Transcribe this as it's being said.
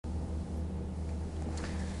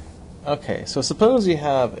Okay, so suppose you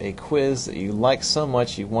have a quiz that you like so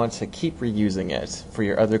much you want to keep reusing it for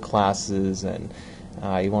your other classes, and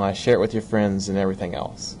you want to share it with your friends and everything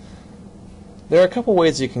else. There are a couple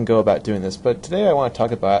ways you can go about doing this, but today I want to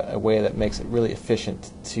talk about a way that makes it really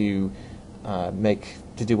efficient to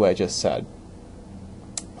do what I just said.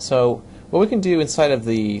 So what we can do inside of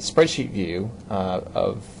the spreadsheet view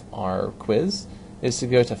of our quiz is to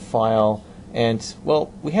go to File, and,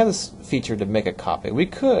 well, we have this feature to make a copy. We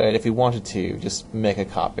could, if we wanted to, just make a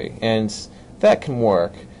copy, and that can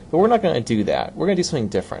work, but we're not going to do that. We're going to do something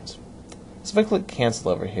different. So if I click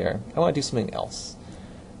Cancel over here, I want to do something else.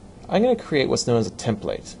 I'm going to create what's known as a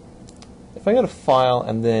template. If I go to File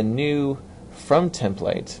and then New from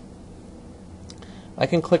Template, I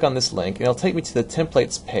can click on this link, and it'll take me to the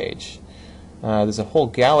Templates page. There's a whole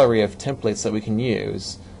gallery of templates that we can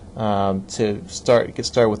use to get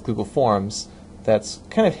started with Google Forms. That's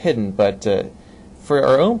kind of hidden, but for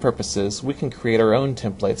our own purposes, we can create our own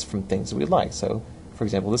templates from things that we like. So, for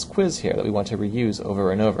example, this quiz here that we want to reuse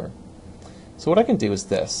over and over. So what I can do is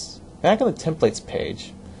this. Back on the Templates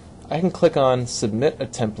page, I can click on Submit a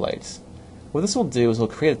Template. What this will do is it'll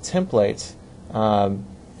create a template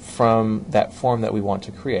from that form that we want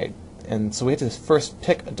to create. And so we have to first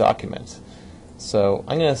pick a document. So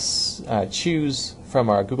I'm going to choose from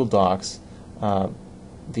our Google Docs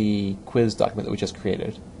the quiz document that we just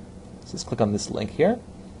created. So let's click on this link here.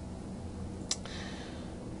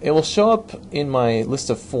 It will show up in my list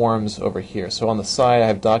of forms over here. So on the side I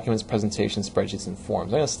have Documents, Presentations, Spreadsheets, and Forms.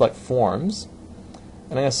 I'm going to select Forms,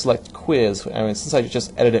 and I'm going to select Quiz. Since I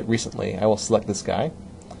just edited it recently, I will select this guy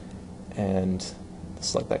and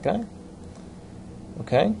select that guy.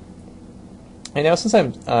 Okay. And now since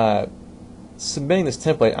I'm submitting this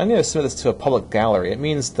template, I'm going to submit this to a public gallery. It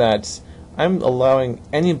means that I'm allowing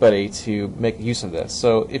anybody to make use of this.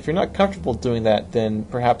 So if you're not comfortable doing that, then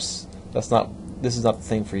perhaps this is not the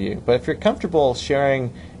thing for you. But if you're comfortable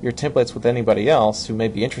sharing your templates with anybody else who may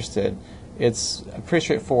be interested, it's a pretty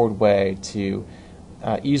straightforward way to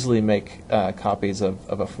easily make copies of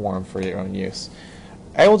a form for your own use.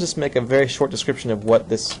 I will just make a very short description of what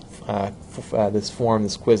this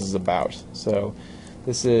this quiz is about. So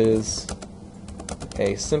this is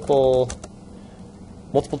a simple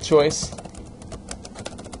multiple choice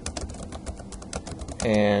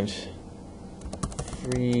and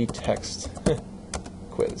free text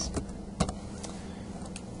quiz.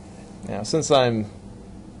 Now, since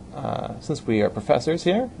we are professors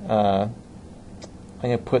here, I'm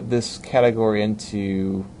going to put this category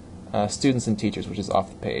into students and teachers, which is off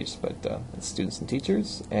the page, but it's students and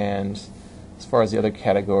teachers. And as far as the other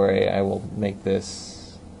category, I will make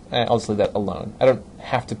this. I'll just leave that alone. I don't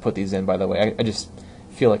have to put these in, by the way. I just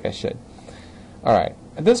feel like I should. All right.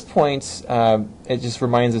 At this point, it just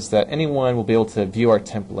reminds us that anyone will be able to view our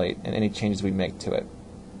template and any changes we make to it.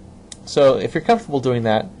 So if you're comfortable doing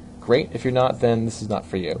that, great. If you're not, then this is not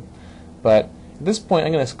for you. But at this point,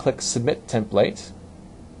 I'm going to click Submit Template,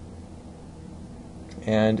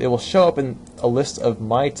 and it will show up in a list of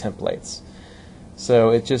my templates. So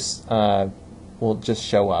it just will just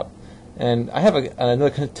show up. And I have another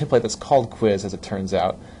template that's called Quiz, as it turns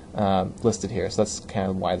out, listed here. So that's kind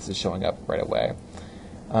of why this is showing up right away.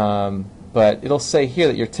 But it'll say here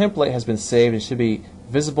that your template has been saved and should be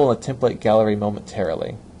visible in the template gallery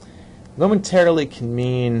momentarily. Momentarily can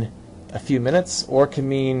mean a few minutes or can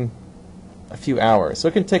mean a few hours. So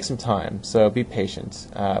it can take some time. So be patient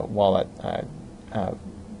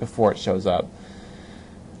before it shows up.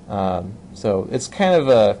 So it's kind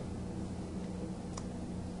of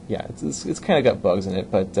it's kind of got bugs in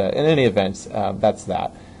it, but in any event, that's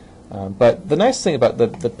that. But the nice thing about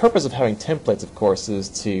the purpose of having templates, of course, is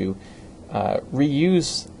to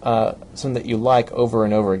reuse something that you like over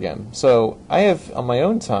and over again. So I have, on my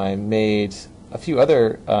own time, made a few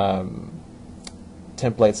other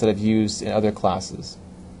templates that I've used in other classes.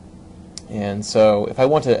 And so if I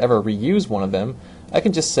want to ever reuse one of them, I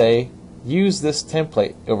can just say, use this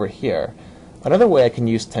template over here. Another way I can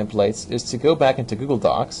use templates is to go back into Google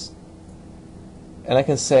Docs, and I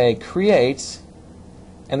can say create,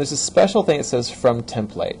 and there's a special thing that says from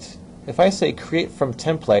template. If I say create from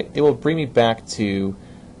template, it will bring me back to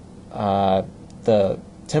the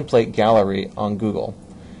template gallery on Google.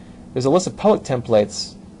 There's a list of public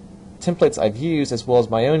templates I've used, as well as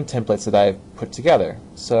my own templates that I've put together.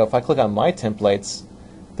 So if I click on my templates,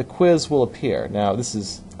 the quiz will appear. Now this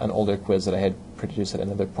is an older quiz that I had produced at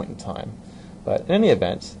another point in time. But in any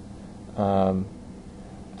event, at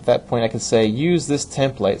that point I can say use this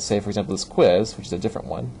template, say for example this quiz, which is a different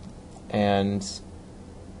one, and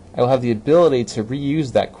I will have the ability to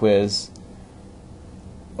reuse that quiz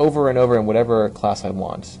over and over in whatever class I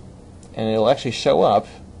want. and it'll actually show up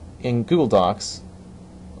in Google Docs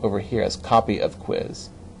over here as copy of quiz.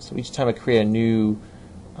 So each time I create a new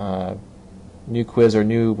quiz or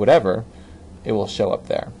new whatever, it will show up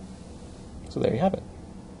there. So there you have it.